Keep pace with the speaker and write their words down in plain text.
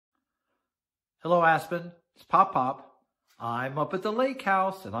Hello, Aspen. It's PopPop. I'm up at the lake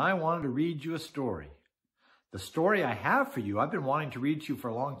house and I wanted to read you a story. The story I have for you, I've been wanting to read to you for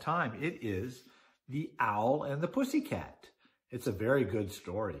a long time. It is The Owl and the Pussycat. It's a very good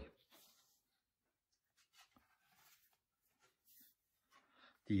story.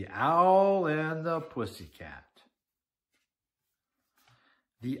 The Owl and the Pussycat.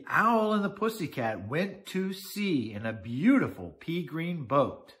 The owl and the pussycat went to sea in a beautiful pea-green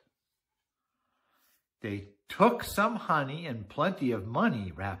boat. They took some honey and plenty of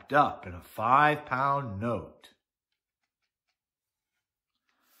money wrapped up in a 5-pound note.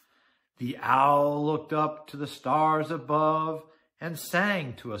 The owl looked up to the stars above and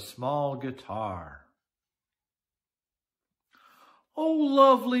sang to a small guitar. "Oh,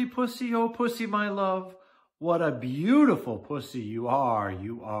 lovely pussy, oh, pussy, my love, what a beautiful pussy you are,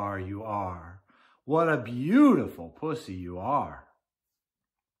 you are, you are. What a beautiful pussy you are."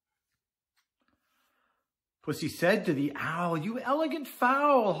 Pussy said to the owl, "You elegant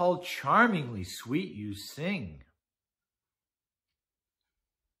fowl, how charmingly sweet you sing."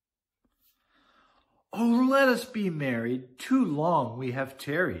 "Oh, let us be married, too long we have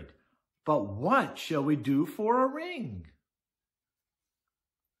tarried, but what shall we do for a ring?"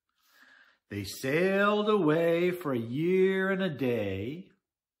 They sailed away for a year and a day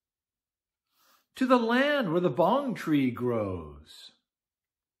to the land where the bong tree grows.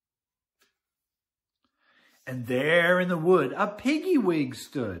 And there in the wood a piggy-wig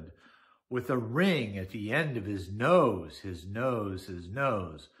stood with a ring at the end of his nose, his nose, his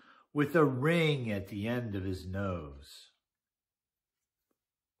nose, with a ring at the end of his nose.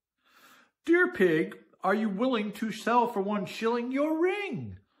 "Dear pig, are you willing to sell for 1 shilling your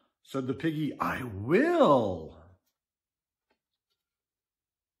ring?" Said the piggy, "I will."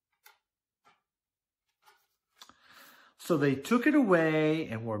 So they took it away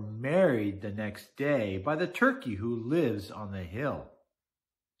and were married the next day by the turkey who lives on the hill.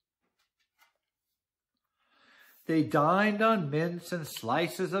 They dined on mince and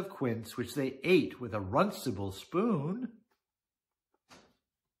slices of quince, which they ate with a runcible spoon.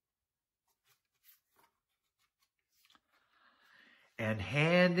 And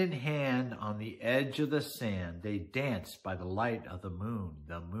hand in hand on the edge of the sand, they danced by the light of the moon,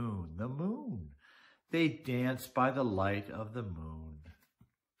 the moon, the moon. They danced by the light of the moon.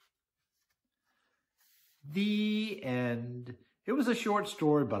 The end. It was a short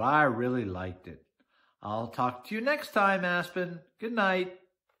story, but I really liked it. I'll talk to you next time, Aspen. Good night.